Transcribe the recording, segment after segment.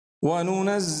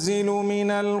وَنُنَزِّلُ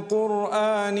مِنَ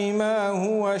الْقُرْآنِ مَا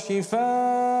هُوَ شِفَاءٌ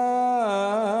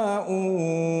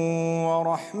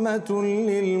وَرَحْمَةٌ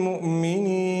لِلْمُؤْمِنِينَ.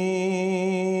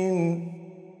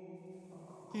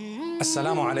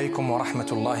 Assalamu alaikum wa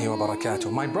rahmatullahi wa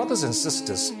barakatuh. My brothers and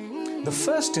sisters, the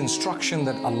first instruction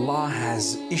that Allah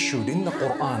has issued in the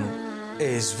Quran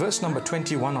is verse number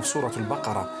 21 of Surah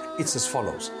Al-Baqarah. It's as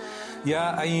follows.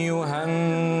 يا أيها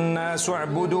الناس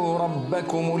اعبدوا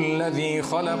ربكم الذي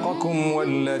خلقكم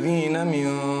والذين من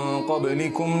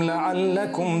قبلكم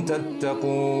لعلكم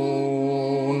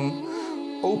تتقون.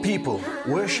 O people,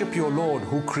 worship your Lord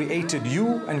who created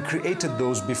you and created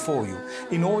those before you,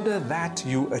 in order that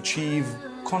you achieve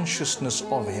consciousness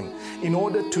of Him. In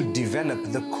order to develop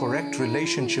the correct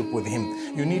relationship with Him,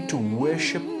 you need to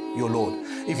worship your Lord.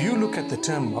 If you look at the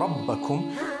term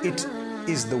Rabbakum, it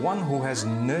is the one who has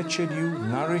nurtured you,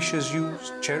 nourishes you,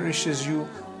 cherishes you,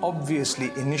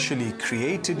 obviously initially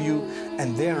created you,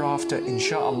 and thereafter,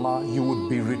 inshallah, you would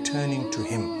be returning to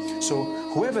Him. So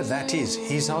whoever that is,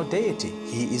 He's our deity.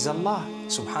 He is Allah,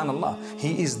 subhanallah.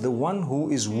 He is the one who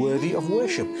is worthy of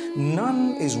worship.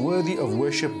 None is worthy of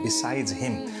worship besides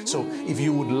Him. So if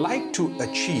you would like to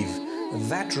achieve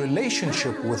that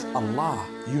relationship with Allah,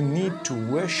 you need to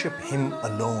worship Him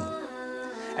alone.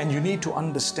 And you need to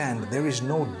understand there is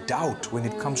no doubt when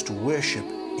it comes to worship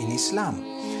in Islam,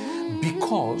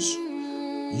 because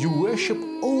you worship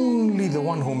only the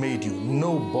one who made you.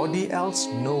 Nobody else,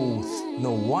 no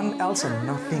one else and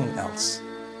nothing else.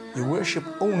 You worship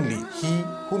only He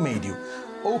who made you.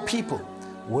 O people,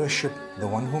 worship the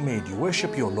one who made you.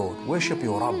 Worship your Lord, worship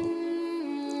your Rabb.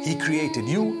 He created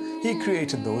you, He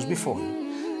created those before you.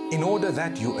 In order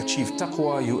that you achieve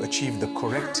taqwa, you achieve the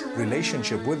correct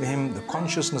relationship with Him, the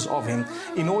consciousness of Him,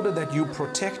 in order that you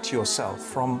protect yourself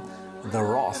from the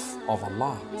wrath of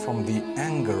Allah, from the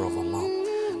anger of Allah.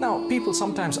 Now, people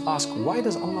sometimes ask, why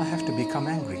does Allah have to become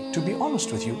angry? To be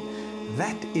honest with you,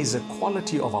 that is a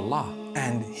quality of Allah,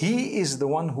 and He is the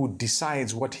one who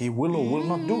decides what He will or will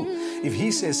not do. If He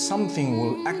says something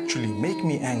will actually make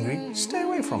me angry, stay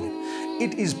away from it.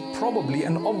 It is probably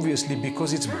and obviously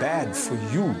because it's bad for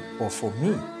you or for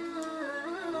me.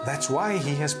 That's why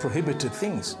He has prohibited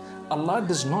things. Allah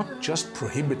does not just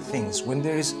prohibit things when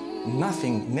there is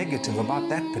nothing negative about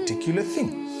that particular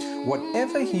thing.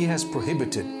 Whatever He has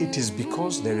prohibited, it is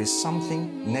because there is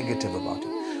something negative about it.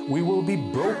 We will be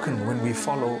broken when we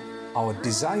follow our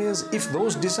desires, if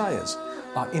those desires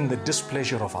are in the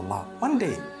displeasure of Allah. One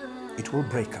day, it will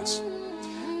break us.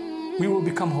 We will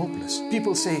become hopeless.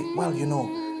 People say, well, you know,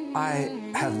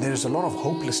 there's a lot of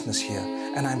hopelessness here,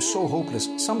 and I'm so hopeless.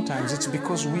 Sometimes it's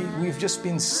because we've just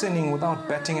been sinning without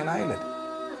batting an eyelid.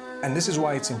 And this is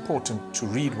why it's important to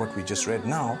read what we just read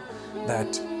now,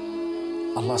 that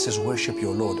Allah says, worship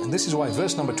your Lord. And this is why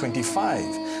verse number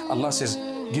 25, Allah says,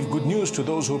 give good news to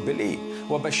those who believe.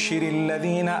 وَبَشِّرِ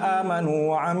الَّذِينَ آمَنُوا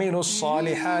وَعَمِلُوا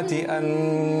الصَّالِحَاتِ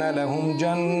أَنَّ لَهُمْ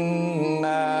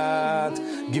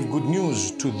جَنَّاتٍ. Give good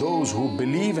news to those who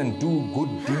believe and do good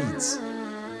deeds,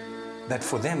 that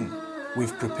for them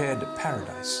we've prepared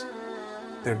paradise.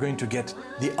 They're going to get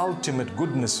the ultimate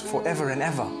goodness forever and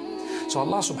ever. So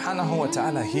Allah subhanahu wa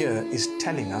ta'ala here is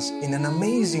telling us in an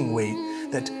amazing way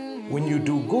that when you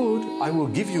do good, I will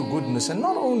give you goodness. And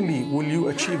not only will you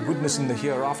achieve goodness in the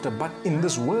hereafter, but in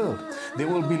this world, there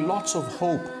will be lots of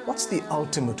hope. What's the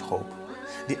ultimate hope?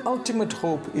 The ultimate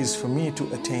hope is for me to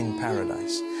attain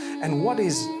paradise. And what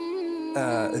is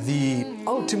the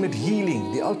ultimate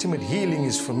healing? The ultimate healing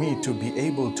is for me to be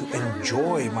able to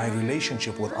enjoy my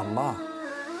relationship with Allah.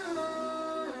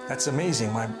 That's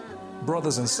amazing, my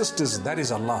brothers and sisters. That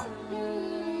is Allah.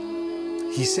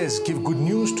 He says, give good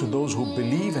news to those who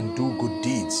believe and do good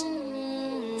deeds.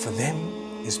 For them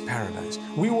is paradise.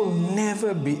 We will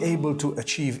never be able to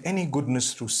achieve any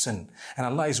goodness through sin. And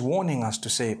Allah is warning us to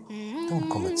say, don't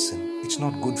commit sin. It's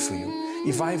not good for you.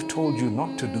 If I've told you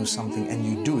not to do something and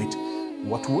you do it,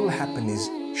 what will happen is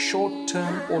short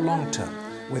term or long term,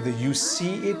 whether you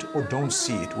see it or don't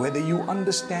see it, whether you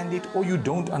understand it or you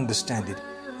don't understand it,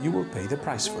 you will pay the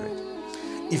price for it.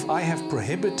 If I have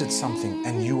prohibited something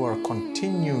and you are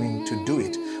continuing to do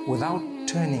it without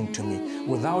turning to me,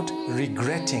 without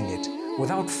regretting it,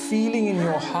 without feeling in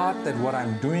your heart that what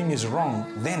I'm doing is wrong,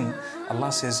 then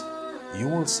Allah says, you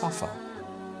will suffer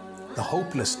the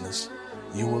hopelessness,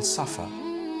 you will suffer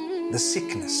the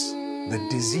sickness, the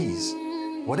disease,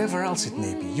 whatever else it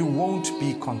may be. You won't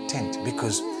be content,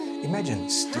 because imagine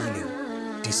stealing,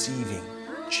 deceiving,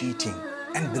 cheating,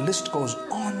 and the list goes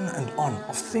on and on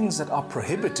of things that are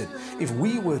prohibited. If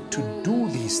we were to do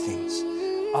these things,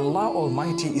 Allah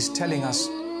Almighty is telling us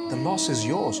the loss is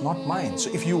yours, not mine.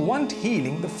 So if you want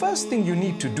healing, the first thing you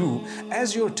need to do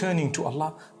as you're turning to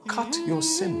Allah, cut your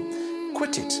sin.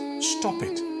 Quit it, stop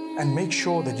it, and make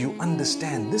sure that you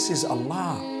understand this is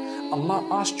Allah. Allah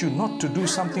asked you not to do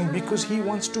something because He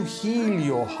wants to heal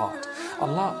your heart.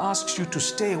 Allah asks you to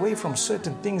stay away from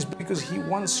certain things because He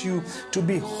wants you to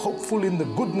be hopeful in the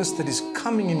goodness that is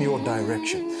coming in your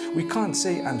direction. We can't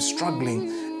say I'm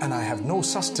struggling and I have no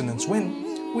sustenance when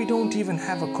we don't even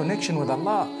have a connection with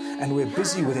Allah, and we're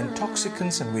busy with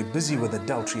intoxicants, and we're busy with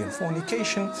adultery and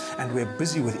fornication, and we're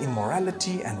busy with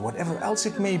immorality and whatever else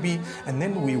it may be, and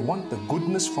then we want the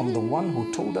goodness from the one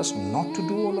who told us not to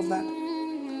do all of that.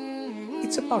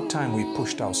 It's about time we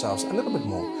pushed ourselves a little bit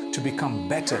more to become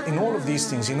better in all of these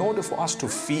things in order for us to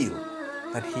feel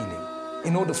that healing,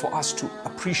 in order for us to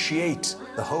appreciate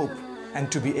the hope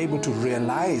and to be able to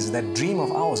realize that dream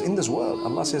of ours in this world.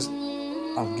 Allah says,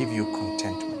 I'll give you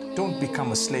contentment. Don't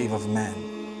become a slave of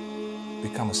man.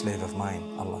 Become a slave of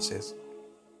mine, Allah says.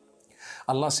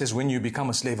 Allah says, when you become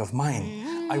a slave of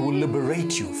mine, I will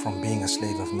liberate you from being a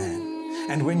slave of man.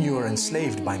 And when you are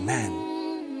enslaved by man,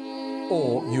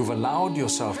 or you've allowed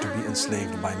yourself to be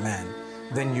enslaved by man,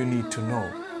 then you need to know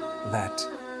that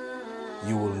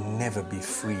you will never be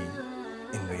free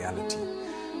in reality.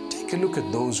 Take a look at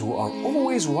those who are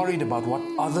always worried about what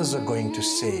others are going to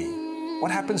say. What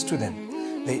happens to them?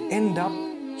 They end up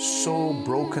so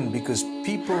broken because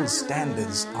people's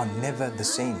standards are never the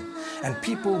same. And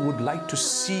people would like to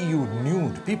see you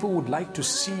nude. People would like to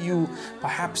see you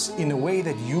perhaps in a way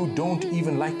that you don't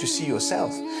even like to see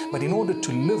yourself. But in order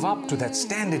to live up to that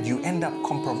standard, you end up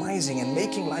compromising and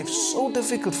making life so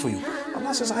difficult for you.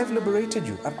 Allah says, I've liberated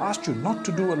you. I've asked you not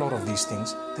to do a lot of these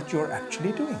things that you're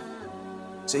actually doing.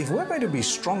 So if we're going to be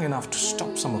strong enough to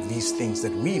stop some of these things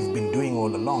that we've been doing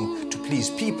all along to please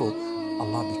people,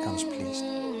 Allah becomes pleased.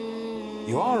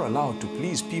 You are allowed to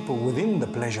please people within the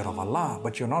pleasure of Allah,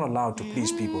 but you're not allowed to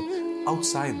please people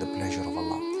outside the pleasure of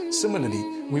Allah.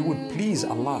 Similarly, we would please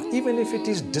Allah even if it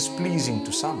is displeasing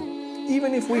to some.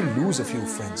 Even if we lose a few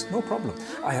friends, no problem.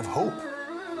 I have hope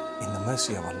in the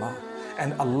mercy of Allah.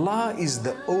 And Allah is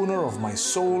the owner of my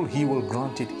soul. He will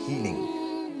grant it healing.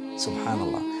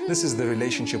 Subhanallah. This is the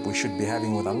relationship we should be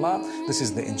having with Allah. This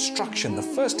is the instruction, the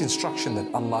first instruction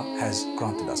that Allah has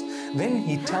granted us. Then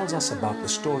He tells us about the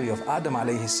story of Adam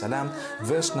alayhi salam,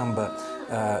 verse number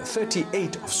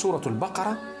 38 of Surah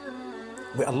Al-Baqarah,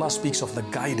 where Allah speaks of the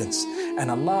guidance. And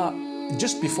Allah,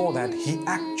 just before that, He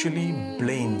actually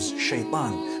blames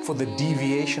Shaitan for the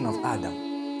deviation of Adam.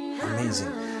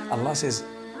 Amazing. Allah says,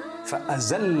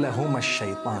 فَأَزَلَّهُمَ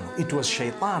الشَّيْطَانُ. It was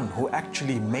Shaitan who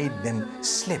actually made them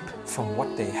slip from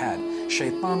what they had.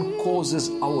 Shaitan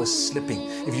causes our slipping.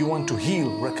 If you want to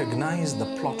heal, recognize the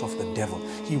plot of the devil.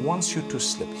 He wants you to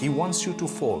slip. He wants you to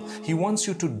fall. He wants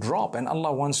you to drop, and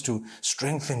Allah wants to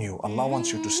strengthen you. Allah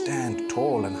wants you to stand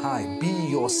tall and high. Be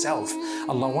yourself.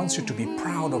 Allah wants you to be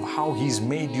proud of how He's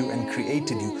made you and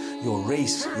created you. Your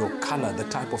race, your color, the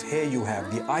type of hair you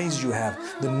have, the eyes you have,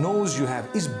 the nose you have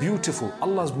is beautiful.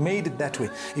 Allah's made it that way.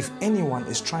 If anyone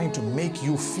is trying to make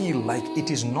you feel like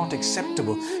it is not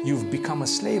acceptable, you've become a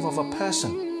slave of a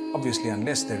person. Obviously,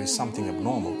 unless there is something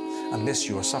abnormal, unless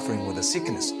you are suffering with a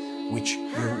sickness, which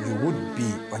you would be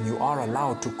when you are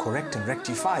allowed to correct and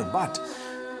rectify. But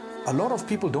a lot of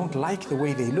people don't like the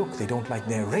way they look. They don't like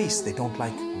their race. They don't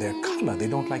like their color. They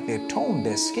don't like their tone,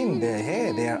 their skin, their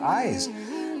hair, their eyes.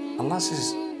 Allah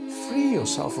says, free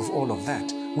yourself of all of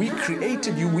that. We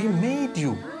created you, we made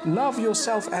you. Love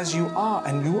yourself as you are,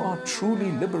 and you are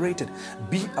truly liberated.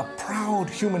 Be a proud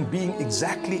human being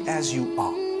exactly as you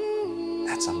are.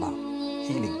 That's Allah,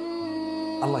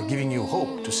 healing. Allah giving you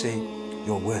hope to say,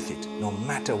 you're worth it, no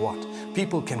matter what.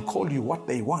 People can call you what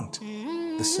they want.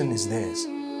 The sin is theirs.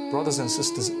 Brothers and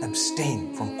sisters,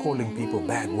 abstain from calling people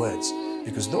bad words,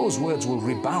 because those words will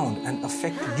rebound and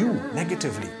affect you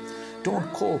negatively.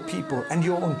 Don't call people and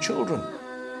your own children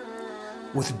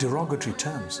with derogatory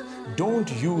terms.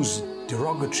 Don't use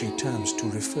derogatory terms to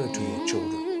refer to your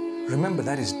children. Remember,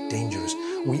 that is dangerous.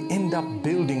 We end up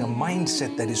building a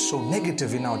mindset that is so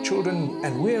negative in our children,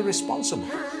 and we're responsible.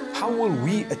 How will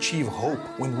we achieve hope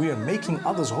when we are making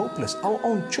others hopeless? Our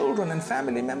own children and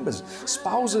family members,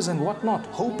 spouses and whatnot,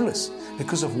 hopeless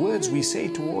because of words we say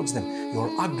towards them.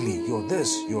 You're ugly, you're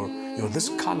this, you're this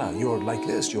color, you're like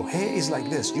this, your hair is like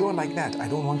this, you're like that, I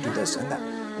don't want to this and that.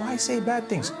 Why say bad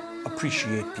things?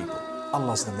 Appreciate people.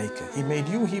 Allah's the maker. He made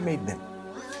you, He made them.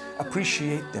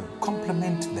 Appreciate them,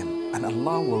 compliment them, and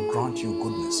Allah will grant you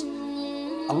goodness.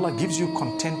 Allah gives you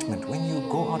contentment when you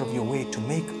go out of your way to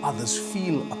make others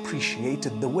feel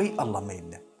appreciated the way Allah made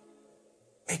them.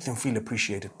 Make them feel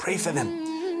appreciated. Pray for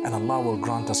them. and Allah will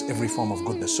grant us every form of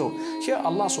goodness. So here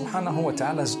Allah subhanahu wa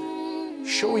ta'ala is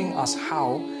showing us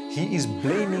how He is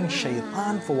blaming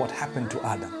shaitan for what happened to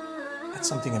Adam. That's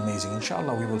something amazing.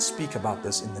 Inshallah, we will speak about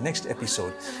this in the next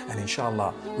episode. And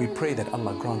inshallah, we pray that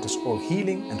Allah grant us all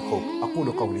healing and hope.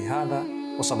 أقول قولي هذا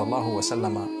وصلى الله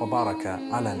وسلم وبارك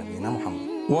على نبينا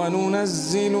محمد.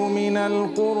 وننزل من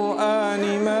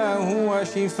القرآن ما هو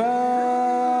شفاء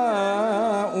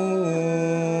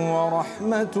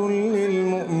ورحمة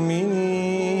للمؤمنين.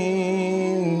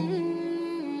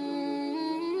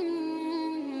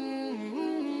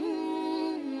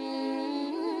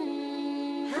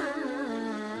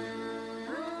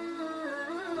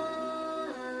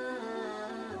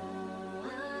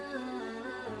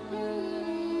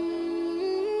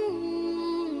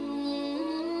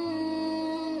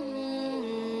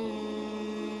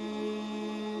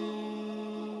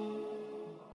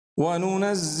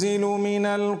 وننزل من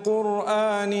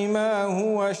القرآن ما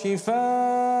هو شفاء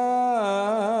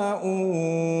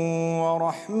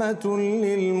ورحمة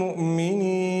للمؤمنين.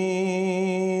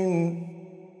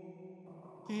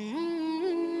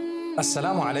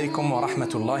 Assalamu alaikum wa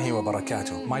rahmatullahi wa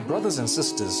barakatuh. My brothers and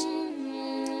sisters,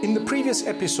 in the previous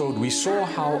episode we saw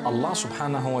how Allah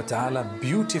subhanahu wa ta'ala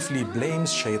beautifully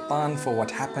blames shaitan for what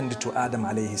happened to Adam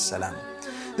alayhi salam.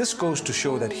 This goes to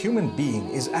show that human being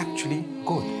is actually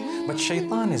good, but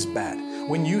shaitan is bad.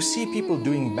 When you see people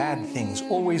doing bad things,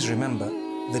 always remember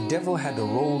the devil had a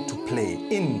role to play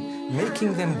in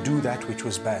making them do that which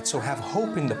was bad. So have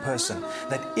hope in the person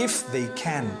that if they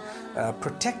can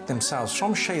protect themselves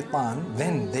from shaitan,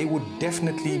 then they would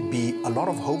definitely be a lot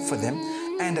of hope for them,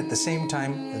 and at the same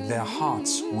time their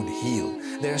hearts would heal,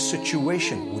 their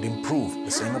situation would improve.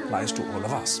 The same applies to all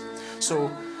of us. So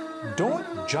don't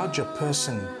judge a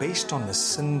person based on the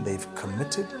sin they've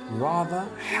committed. Rather,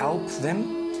 help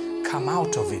them come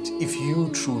out of it if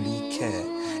you truly care.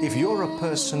 If you're a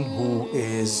person who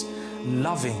is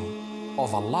loving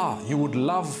of Allah, you would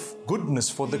love goodness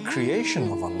for the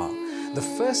creation of Allah. The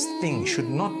first thing should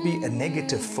not be a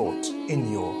negative thought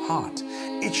in your heart.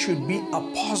 It should be a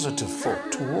positive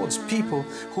thought towards people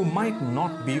who might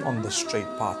not be on the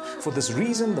straight path. For this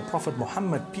reason, the Prophet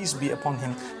Muhammad, peace be upon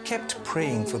him, kept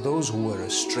praying for those who were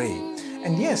astray.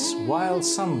 And yes, while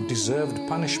some deserved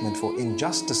punishment for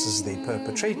injustices they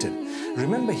perpetrated,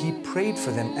 remember he prayed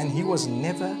for them and he was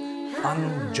never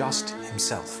unjust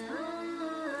himself.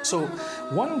 So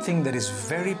one thing that is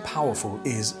very powerful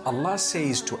is Allah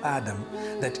says to Adam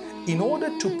that in order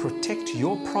to protect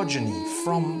your progeny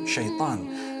from shaitan,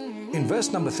 in verse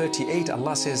number 38,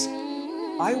 Allah says,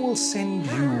 I will send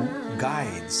you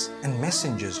guides and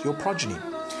messengers, your progeny.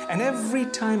 And every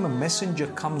time a messenger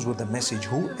comes with a message,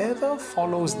 whoever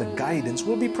follows the guidance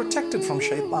will be protected from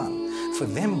shaitan. For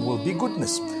them will be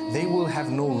goodness. They will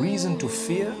have no reason to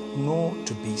fear nor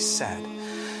to be sad.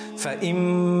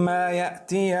 فَإِمَّا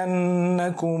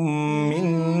يَأْتِيَنَّكُم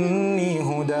مِّنِّي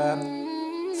هُدًى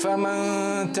فَمَن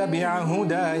تَبِعَ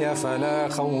هُدَايَ فَلَا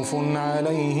خَوْفٌ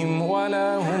عَلَيْهِمْ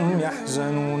وَلَا هُمْ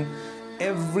يَحْزَنُونَ.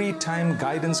 Every time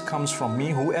guidance comes from me,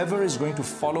 whoever is going to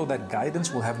follow that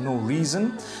guidance will have no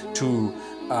reason to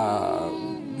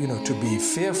be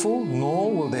fearful,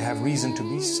 nor will they have reason to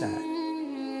be sad.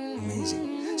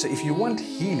 Amazing. So if you want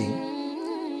healing,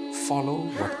 follow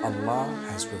what Allah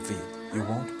has revealed. You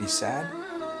won't be sad,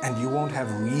 and you won't have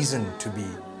reason to be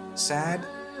sad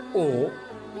or,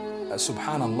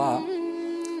 subhanallah,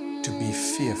 to be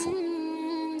fearful,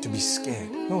 to be scared.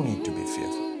 No need to be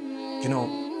fearful. You know,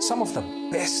 some of the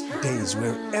best days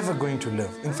we're ever going to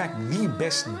live, in fact, the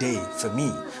best day for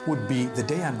me would be the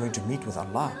day I'm going to meet with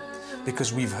Allah,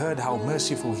 because we've heard how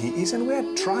merciful He is, and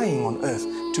we're trying on earth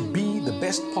to be the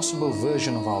best possible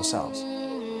version of ourselves.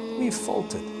 We've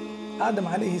faltered. Adam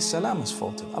alayhi salam has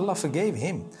faltered. Allah forgave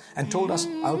him and told us,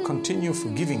 I'll continue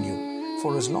forgiving you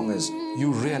for as long as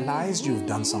you realize you've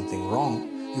done something wrong,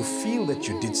 you feel that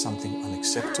you did something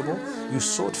unacceptable, you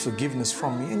sought forgiveness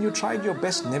from me, and you tried your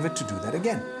best never to do that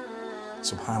again.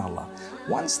 Subhanallah.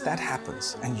 Once that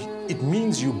happens, and it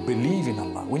means you believe in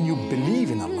Allah. When you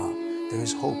believe in Allah, there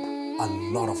is hope, a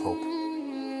lot of hope.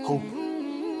 Hope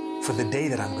for the day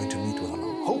that I'm going to meet with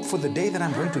Allah. Hope for the day that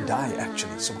I'm going to die,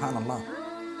 actually. Subhanallah.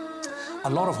 A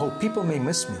lot of hope. People may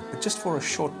miss me, but just for a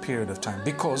short period of time,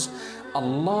 because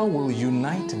Allah will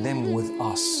unite them with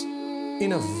us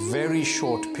in a very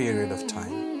short period of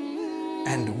time,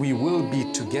 and we will be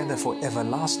together for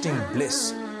everlasting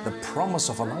bliss. The promise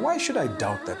of Allah. Why should I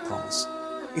doubt that promise?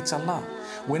 It's Allah.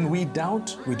 When we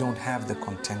doubt, we don't have the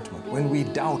contentment. When we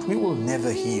doubt, we will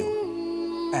never heal.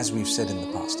 as we've said in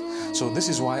the past. So this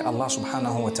is why Allah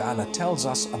subhanahu wa ta'ala tells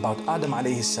us about Adam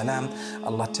alayhi salam,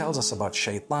 Allah tells us about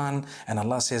shaitan, and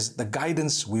Allah says the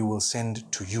guidance we will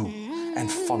send to you and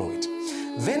follow it.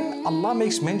 Then Allah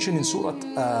makes mention in Surah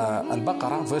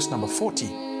Al-Baqarah, verse number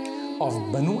 40, of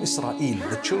Banu Israel,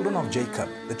 the children of Jacob,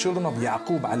 the children of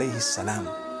Yaqub alayhi salam.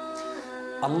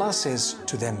 Allah says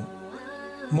to them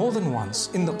more than once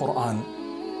in the Quran,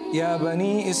 Ya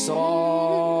Bani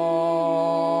Israel,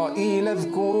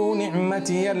 اذكروا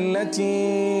نعمتي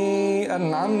التي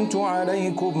أنعمت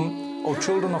عليكم. O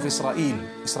children of Israel,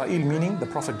 Israel meaning the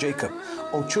Prophet Jacob.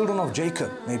 O children of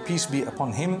Jacob, may peace be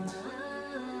upon him.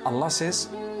 Allah says,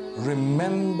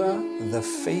 remember the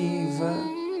favor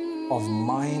of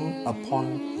mine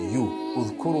upon you.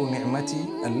 اذكروا نعمتي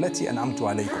التي أنعمت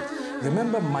عليكم.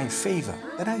 Remember my favor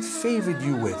that I favored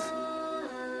you with.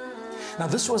 Now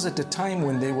this was at a time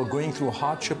when they were going through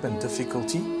hardship and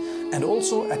difficulty, and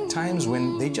also at times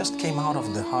when they just came out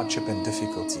of the hardship and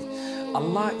difficulty.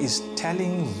 Allah is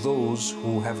telling those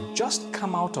who have just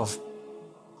come out of,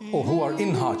 or who are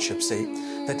in hardship, say,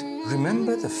 that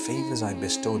remember the favors I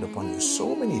bestowed upon you.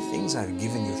 So many things I've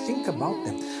given you. Think about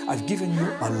them. I've given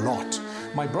you a lot.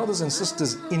 My brothers and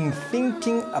sisters, in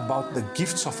thinking about the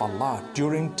gifts of Allah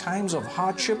during times of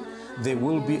hardship, there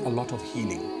will be a lot of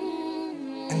healing.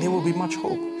 And there will be much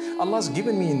hope. Allah's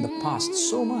given me in the past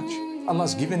so much.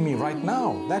 Allah's given me right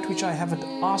now that which I haven't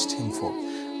asked Him for.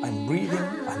 I'm breathing,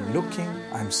 I'm looking,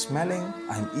 I'm smelling,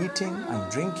 I'm eating, I'm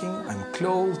drinking, I'm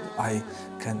clothed, I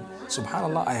can,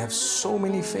 subhanAllah, I have so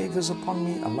many favors upon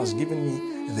me. Allah's given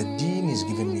me the deen, He's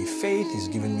given me faith, He's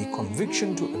given me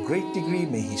conviction to a great degree.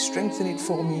 May He strengthen it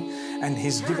for me. And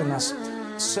He's given us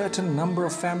certain number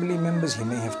of family members. He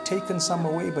may have taken some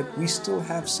away, but we still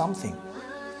have something.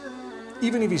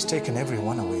 Even if He's taken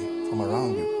everyone away from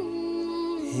around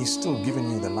you, He's still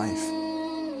given you the life.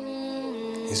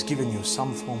 He's given you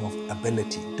some form of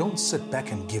ability. Don't sit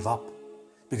back and give up.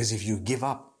 Because if you give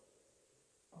up,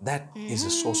 that is a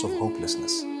source of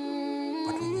hopelessness.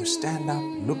 But when you stand up,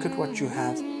 look at what you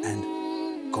have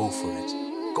and go for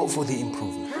it. Go for the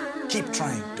improvement. Keep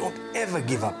trying. Don't ever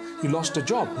give up. You lost a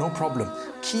job, no problem.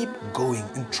 Keep going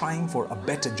and trying for a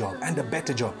better job and a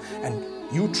better job. And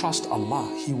you trust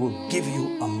Allah, He will give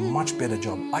you a much better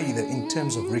job, either in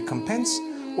terms of recompense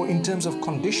or in terms of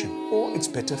condition, or it's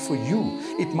better for you.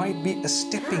 It might be a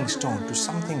stepping stone to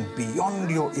something beyond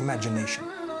your imagination.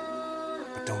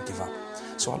 But don't give up.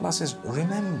 So Allah says,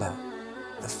 remember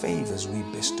the favors we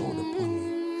bestowed upon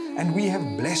you. And we have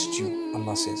blessed you,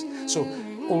 Allah says. So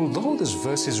although this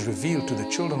verse is revealed to the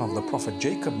children of the Prophet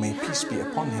Jacob, may peace be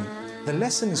upon him, the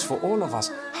lesson is for all of us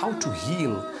how to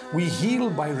heal. We heal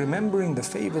by remembering the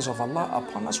favors of Allah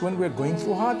upon us when we're going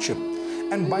through hardship.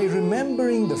 And by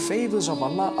remembering the favors of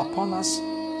Allah upon us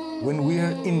when we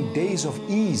are in days of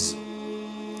ease.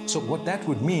 So what that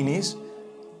would mean is,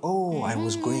 oh, I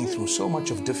was going through so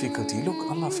much of difficulty. Look,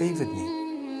 Allah favored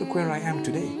me. Look where I am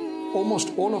today.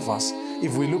 Almost all of us,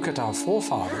 if we look at our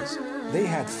forefathers, they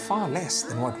had far less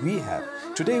than what we have.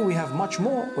 Today we have much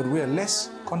more, but we are less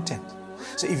content.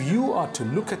 So if you are to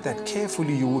look at that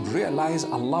carefully, you would realize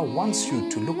Allah wants you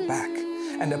to look back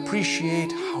and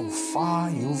appreciate how far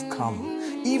you've come.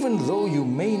 Even though you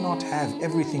may not have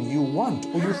everything you want,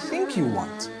 or you think you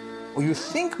want, or you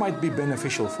think might be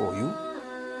beneficial for you.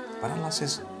 But Allah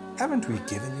says, haven't we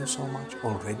given you so much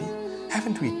already?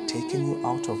 Haven't we taken you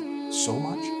out of so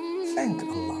much? Thank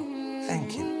Allah,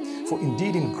 thank Him. For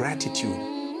indeed in gratitude,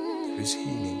 there is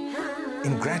healing.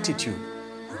 In gratitude,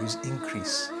 there is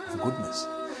increase of goodness.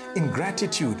 In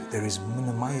gratitude, there is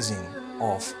minimizing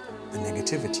of the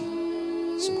negativity.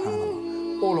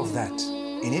 Subhanallah. All of that,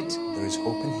 in it, there is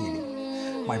hope and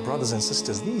healing. My brothers and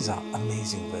sisters, these are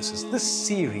amazing verses. This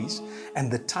series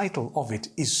and the title of it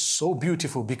is so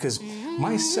beautiful because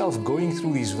myself going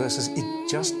through these verses, it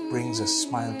just brings a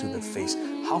smile to the face.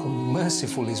 How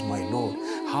merciful is my Lord,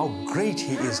 how great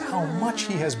He is, how much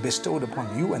He has bestowed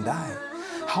upon you and I,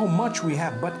 how much we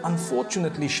have. But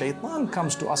unfortunately, shaitan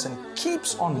comes to us and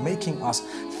keeps on making us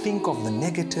think of the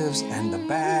negatives and the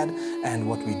bad and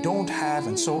what we don't have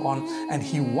and so on. And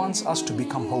he wants us to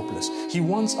become hopeless. He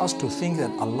wants us to think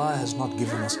that Allah has not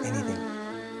given us anything.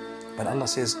 But Allah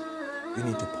says, you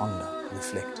need to ponder,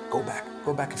 reflect, go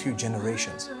back a few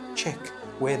generations, check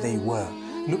where they were,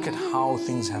 look at how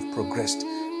things have progressed.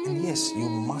 And yes, you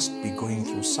must be going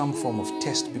through some form of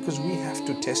test because we have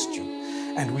to test you.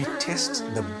 And we test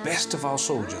the best of our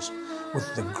soldiers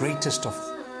with the greatest of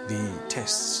the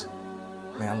tests.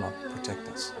 May Allah protect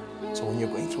us. So when you're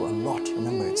going through a lot,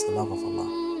 remember it's the love of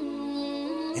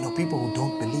Allah. People who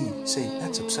don't believe say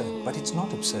that's absurd, but it's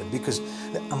not absurd because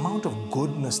the amount of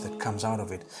goodness that comes out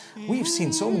of it. We've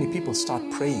seen so many people start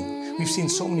praying. We've seen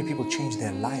so many people change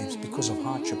their lives because of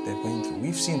hardship they're going through.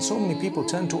 We've seen so many people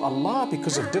turn to Allah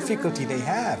because of difficulty they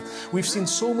have. We've seen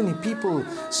so many people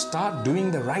start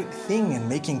doing the right thing and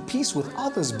making peace with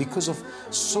others because of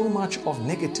so much of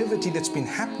negativity that's been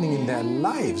happening in their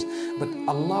lives. But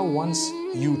Allah wants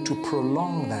you to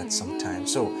prolong that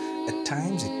sometimes. So at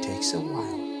times it takes a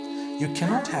while. You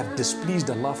cannot have displeased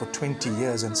Allah for 20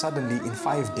 years and suddenly in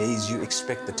 5 days you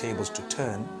expect the tables to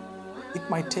turn. It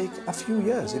might take a few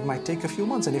years, it might take a few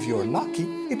months, and if you're lucky,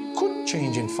 it could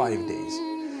change in 5 days.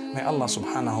 May Allah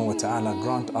subhanahu wa ta'ala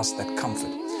grant us that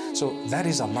comfort. So that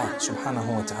is Allah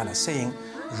subhanahu wa ta'ala saying,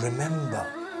 remember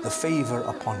the favor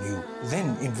upon you.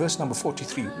 Then in verse number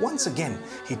 43, once again,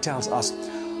 He tells us,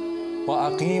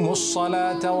 وَأَقِيمُوا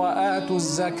الصَّلَاةَ وَآتُوا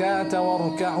الزَّكَاةَ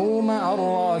وَارْكَعُوا مَعَ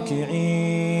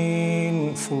الرَّاكِعِينَ.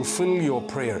 Fulfill your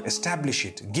prayer, establish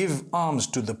it, give alms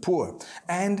to the poor,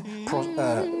 and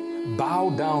bow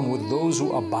down with those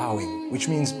who are bowing, which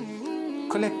means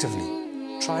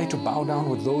collectively try to bow down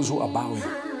with those who are bowing.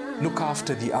 Look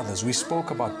after the others. We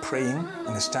spoke about praying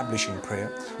and establishing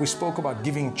prayer. We spoke about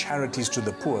giving charities to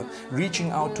the poor. Reaching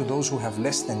out to those who have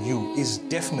less than you is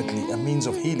definitely a means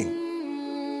of healing.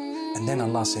 And then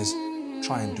Allah says,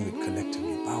 try and do it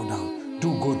collectively. Bow down.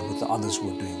 Do good with the others who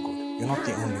are doing good. You're not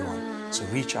the only one. So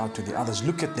reach out to the others.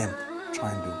 Look at them.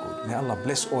 Try and do good. May Allah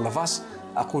bless all of us.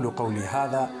 أقول قولي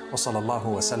هذا وصلى الله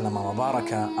وسلم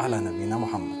وبارك على نبينا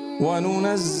محمد.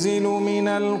 وننزل من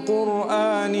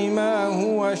القرآن ما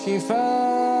هو شفاء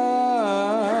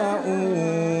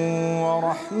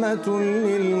ورحمة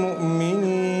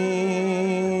للمؤمنين.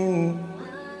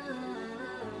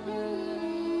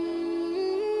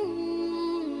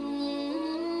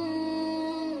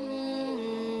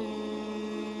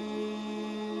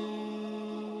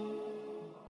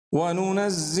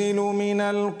 وننزل من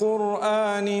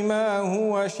القرآن ما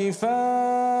هو شفاء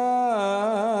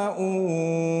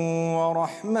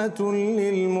ورحمة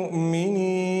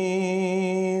للمؤمنين.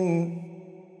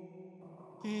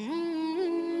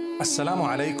 Assalamu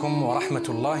alaikum wa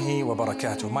rahmatullahi wa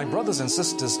barakatuh. My brothers and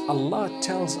sisters, Allah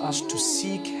tells us to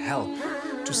seek help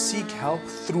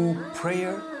through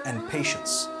prayer and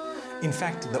patience. In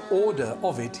fact, the order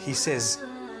of it, He says,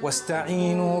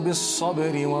 وَاسْتَعِينُوا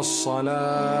بِالصَّبْرِ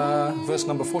وَالصَّلَاةِ. Verse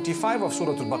number 45 of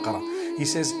Surah Al-Baqarah. He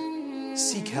says,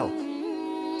 seek help,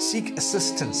 seek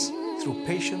assistance through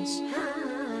patience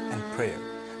and prayer.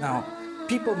 Now,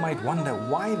 people might wonder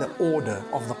why the order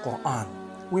of the Quran.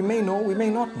 We may know, we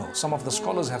may not know. Some of the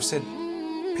scholars have said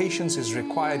patience is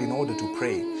required in order to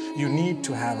pray. You need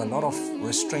to have a lot of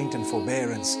restraint and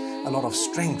forbearance, a lot of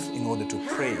strength in order to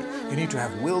pray. You need to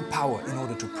have willpower in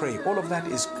order to pray. All of that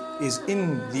is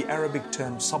in the Arabic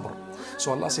term sabr.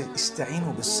 So Allah says,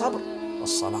 ista'inu bis-sabr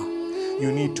was-salah.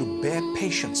 You need to bear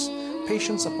patience.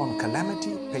 Patience upon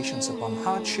calamity, patience upon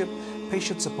hardship,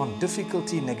 patience upon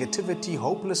difficulty, negativity,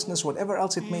 hopelessness, whatever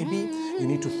else it may be. You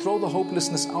need to throw the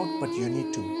hopelessness out, but you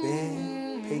need to bear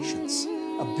patience.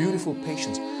 A beautiful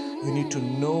patience. You need to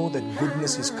know that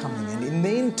goodness is coming. And in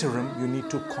the interim, you need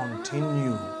to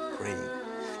continue praying.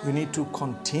 You need to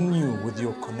continue with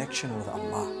your connection with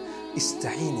Allah.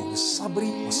 Ista'inu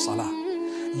bis-sabri was-salah.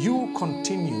 You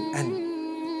continue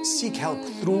and seek help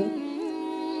through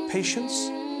patience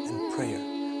and prayer.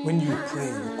 When you pray,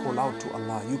 you call out to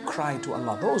Allah, you cry to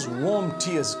Allah. Those warm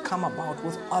tears come about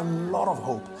with a lot of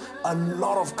hope, a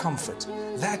lot of comfort.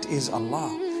 That is Allah.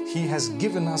 He has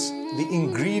given us the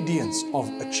ingredients of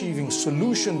achieving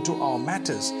solution to our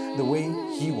matters the way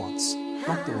He wants,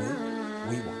 not the way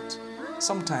we want.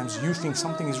 Sometimes you think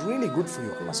something is really good for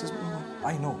you. Allah says,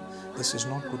 I know this is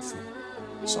not good for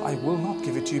you. So I will not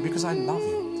give it to you because I love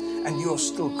you. And you are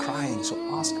still crying. So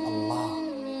ask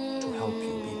Allah to help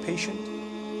you. Be patient.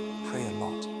 Pray a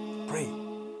lot. Pray.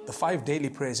 The 5 daily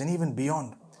prayers and even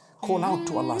beyond. Call out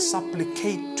to Allah.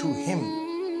 Supplicate to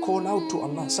Him. Call out to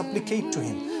Allah. Supplicate to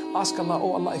Him. Ask Allah,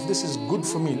 oh Allah, if this is good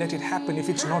for me, let it happen. If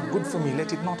it's not good for me,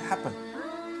 let it not happen.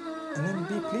 And then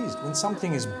be pleased. When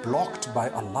something is blocked by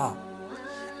Allah,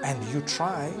 and you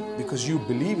try because you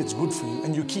believe it's good for you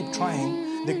and you keep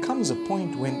trying, there comes a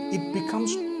point when it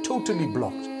becomes totally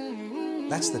blocked.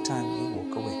 That's the time you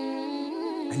walk away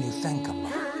and you thank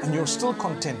Allah and you're still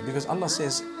content because Allah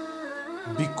says,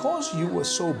 because you were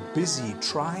so busy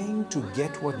trying to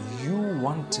get what you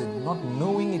wanted, not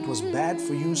knowing it was bad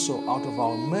for you, so out of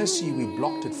our mercy we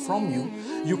blocked it from you,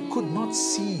 you could not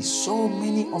see so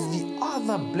many of the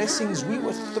other blessings we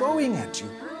were throwing at you.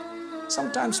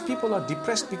 Sometimes people are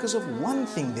depressed because of one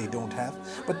thing they don't have,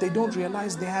 but they don't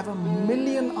realize they have a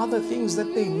million other things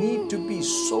that they need to be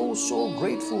so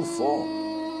grateful for.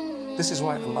 This is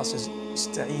why Allah says,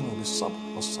 Ista'inu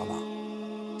bis-sabr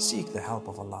was-salah. Seek the help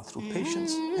of Allah through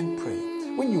patience and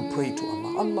prayer. When you pray to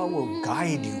Allah, Allah will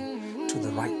guide you to the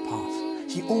right path.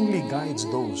 He only guides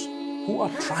those who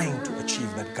are trying to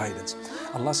achieve that guidance.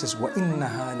 Allah says,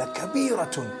 وَإِنَّهَا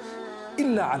لَكَبِيرَةٌ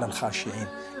إِلَّا عَلَى الْخَاشِعِينَ.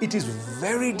 It is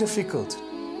very difficult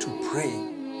to pray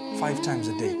 5 times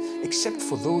a day, except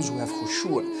for those who have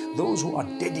khushu', those who are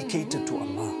dedicated to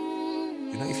Allah.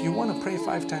 You know, if you want to pray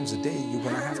 5 times a day, you're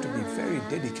going to have to be very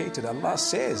dedicated. Allah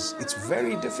says it's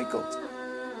very difficult.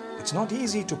 It's not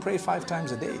easy to pray 5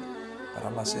 times a day. But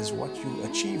Allah says what you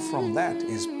achieve from that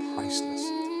is priceless.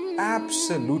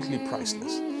 Absolutely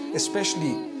priceless.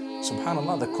 Especially,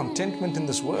 subhanAllah, the contentment in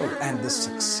this world and the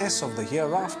success of the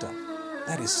hereafter.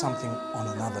 That is something on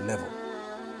another level.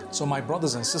 So my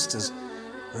brothers and sisters,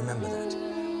 remember that.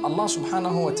 Allah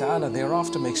subhanahu wa ta'ala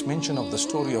thereafter makes mention of the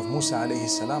story of Musa alayhi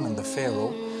salam and the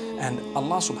Pharaoh. And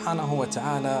Allah subhanahu wa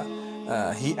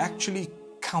ta'ala, He actually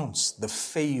counts the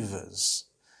favors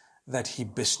that He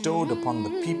bestowed upon the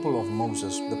people of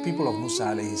Moses, the people of Musa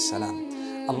alayhi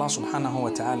salam. Allah subhanahu wa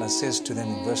ta'ala says to them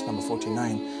in verse number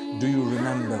 49, do you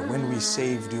remember when we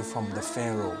saved you from the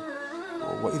Pharaoh?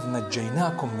 وَإِذْ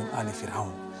نَجَّيْنَاكُمْ مِنْ آلِ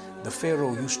فِرْعَوْنَ. The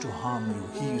Pharaoh used to harm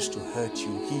you, he used to hurt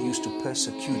you, he used to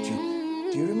persecute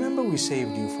you. Do you remember we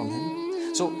saved you from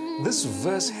him? So this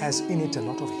verse has in it a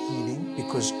lot of healing,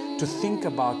 because to think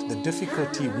about the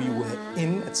difficulty we were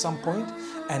in at some point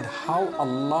and how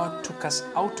Allah took us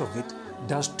out of it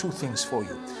does 2 things for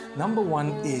you. Number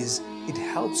 1 is it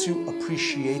helps you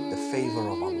appreciate the favor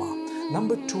of Allah.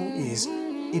 Number 2 is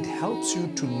it helps you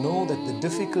to know that the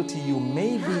difficulty you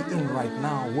may be in right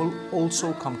now will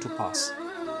also come to pass.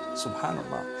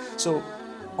 Subhanallah. So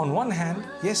on one hand,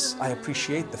 yes, I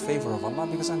appreciate the favor of Allah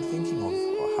because I'm thinking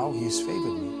of how He has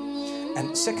favored me.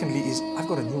 And secondly is I've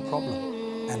got a new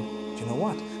problem. And you know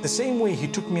what? The same way He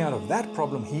took me out of that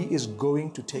problem, He is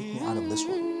going to take me out of this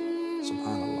one.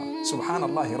 Subhanallah.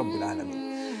 Subhanallahi Rabbil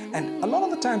Alameen. And a lot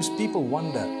of the times people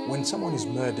wonder when someone is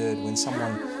murdered, when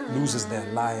someone loses their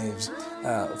lives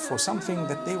for something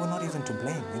that they were not even to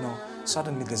blame. You know,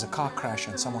 suddenly there's a car crash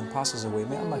and someone passes away.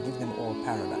 May Allah give them all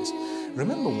paradise.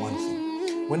 Remember one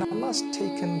thing. When Allah's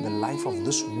taken the life of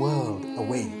this world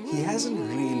away, He hasn't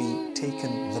really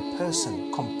taken the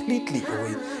person completely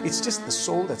away. It's just the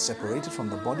soul that's separated from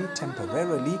the body,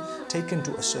 temporarily taken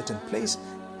to a certain place,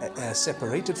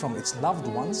 separated from its loved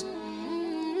ones,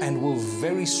 and will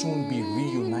very soon be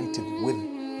reunited with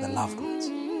the loved ones.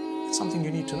 It's something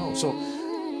you need to know. So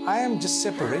I am just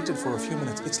separated for a few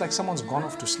minutes. It's like someone's gone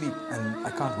off to sleep and I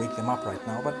can't wake them up right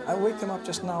now, but I'll wake them up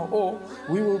just now, or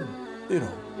we will, you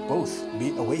know, both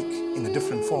be awake in a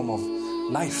different form of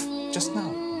life just now.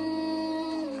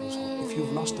 Don't lose hope. If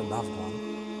you've lost a loved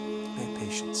one, bear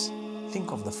patience.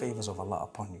 Think of the favors of Allah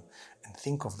upon you and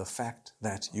think of the fact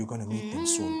that you're going to meet them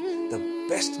soon. The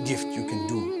best gift you can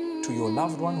do to your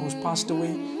loved one who's passed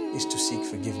away is to seek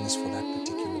forgiveness for that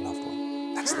particular loved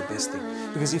one. That's the best thing.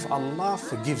 Because if Allah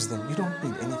forgives them, you don't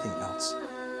need anything else.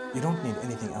 You don't need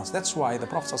anything else. That's why the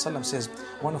Prophet ﷺ says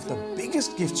one of the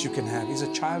biggest gifts you can have is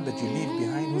a child that you leave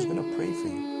behind who's going to pray for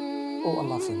you. Oh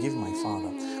Allah, forgive my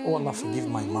father. Oh Allah, forgive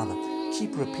my mother.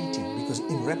 Keep repeating, because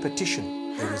in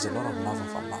repetition there is a lot of love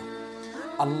of Allah.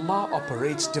 Allah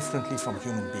operates differently from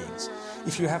human beings.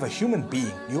 If you have a human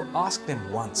being, you ask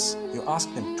them once, you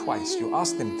ask them twice, you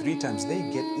ask them 3 times, they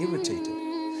get irritated.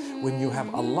 When you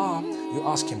have Allah, you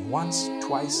ask Him once,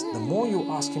 twice. The more you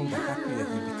ask Him, the happier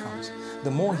He becomes. The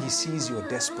more He sees your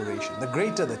desperation, the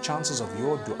greater the chances of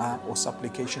your dua or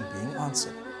supplication being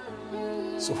answered.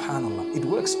 Subhanallah. It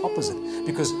works opposite,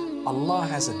 because Allah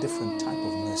has a different type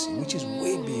of mercy, which is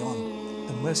way beyond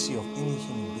the mercy of any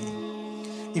human being.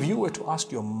 If you were to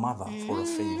ask your mother for a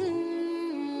favor,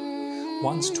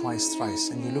 once, twice, thrice,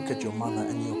 and you look at your mother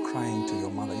and you're crying to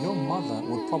your mother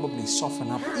would probably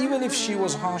soften up, even if she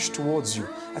was harsh towards you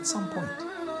at some point.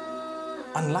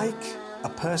 Unlike a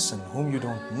person whom you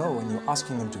don't know and you're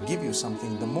asking them to give you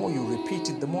something, the more you repeat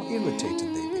it, the more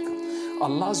irritated they become.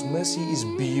 Allah's mercy is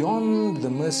beyond the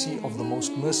mercy of the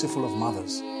most merciful of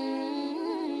mothers.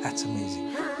 That's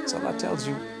amazing. So Allah tells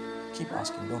you, keep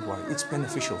asking, don't worry, it's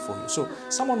beneficial for you. So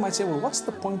someone might say, well, what's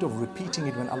the point of repeating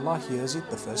it when Allah hears it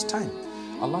the first time?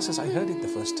 Allah says, I heard it the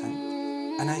first time,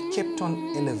 and I kept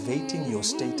on elevating your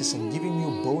status and giving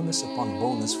you bonus upon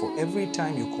bonus for every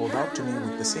time you called out to me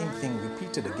with the same thing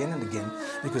repeated again and again,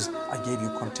 because I gave you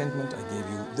contentment, I gave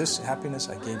you this happiness,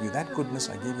 I gave you that goodness,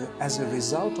 I gave you as a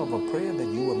result of a prayer that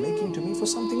you were making to me for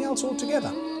something else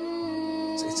altogether.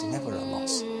 It's never a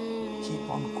loss. Keep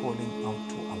on calling out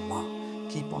to Allah.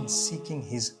 Keep on seeking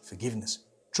His forgiveness,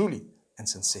 truly and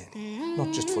sincerely.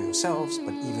 Not just for yourselves,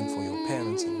 but even for your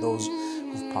parents and those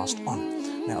who've passed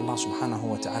on. May Allah subhanahu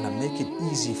wa ta'ala make it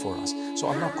easy for us. So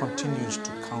Allah continues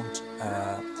to count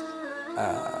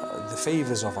the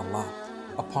favors of Allah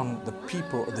upon the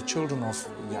people, the children of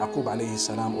Yaqub alayhi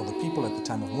salam, or the people at the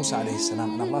time of Musa alayhi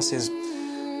salam. And Allah says,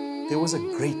 there was a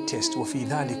great test. وَفِي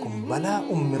ذَلِكُمْ بَلَاءٌ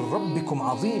مِّن رَبِّكُمْ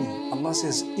عَظِيمٌ. Allah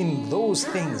says, in those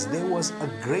things, there was a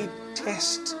great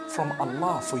test from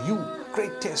Allah for you.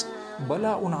 Great test.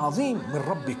 بَلَاءٌ عَظِيمٌ مِّن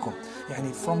رَبِّكُمْ.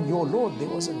 Yani from your Lord, there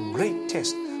was a great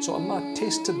test. So Allah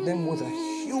tested them with a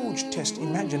huge test.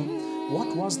 Imagine,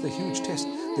 what was the huge test?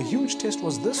 The huge test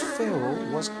was this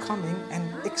Pharaoh was coming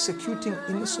and executing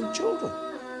innocent children.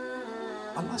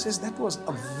 Allah says that was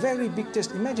a very big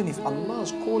test. Imagine if Allah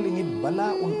is calling it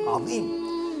bala'un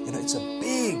azim. It's a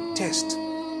big test.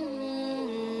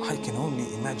 I can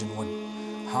only imagine what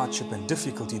hardship and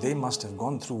difficulty they must have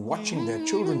gone through watching their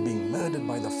children being murdered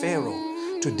by the Pharaoh.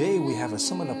 Today we have a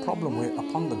similar problem where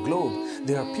upon the globe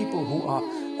there are people who are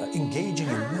engaging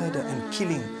in murder and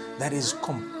killing that is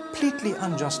completely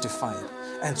unjustified.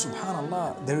 And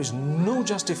subhanallah, there is no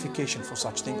justification for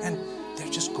such thing, and they're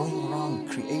just going around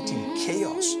creating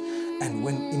chaos. And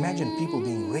imagine people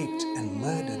being raped and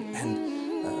murdered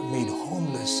and made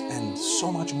homeless and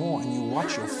so much more, and you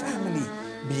watch your family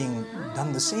being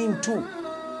done the same too.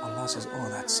 Allah says, oh,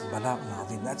 that's bala'un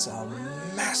azim, that's a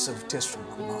massive test from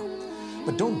Allah.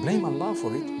 But don't blame Allah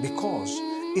for it, because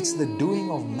it's the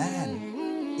doing of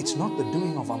man. It's not the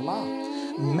doing of Allah.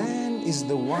 Man is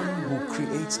the one who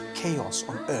creates chaos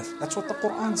on earth. That's what the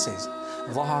Quran says.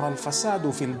 ظهر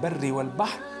الفساد في البر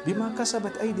والبحر بما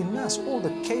كسبت أيدي الناس. All the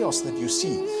chaos that you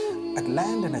see at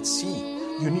land and at sea,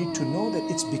 you need to know that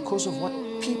it's because of what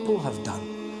people have done.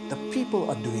 The people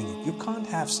are doing it. You can't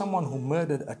have someone who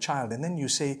murdered a child and then you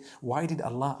say, why did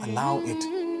Allah allow it?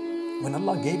 When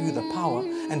Allah gave you the power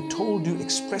and told you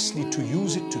expressly to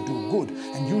use it to do good,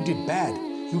 and you did bad,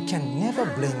 you can never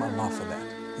blame Allah for that.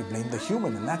 You blame the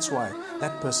human, and that's why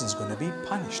that person is going to be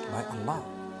punished by Allah.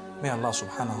 May Allah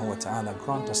subhanahu wa ta'ala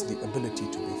grant us the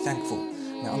ability to be thankful.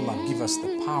 May Allah give us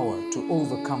the power to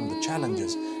overcome the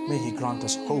challenges. May He grant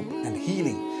us hope and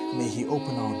healing. May He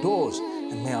open our doors.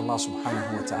 And may Allah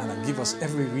subhanahu wa ta'ala give us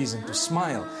every reason to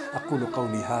smile. أقول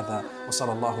قولي هذا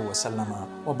وصلى الله وسلم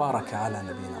وبارك على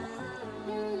نبينا محمد.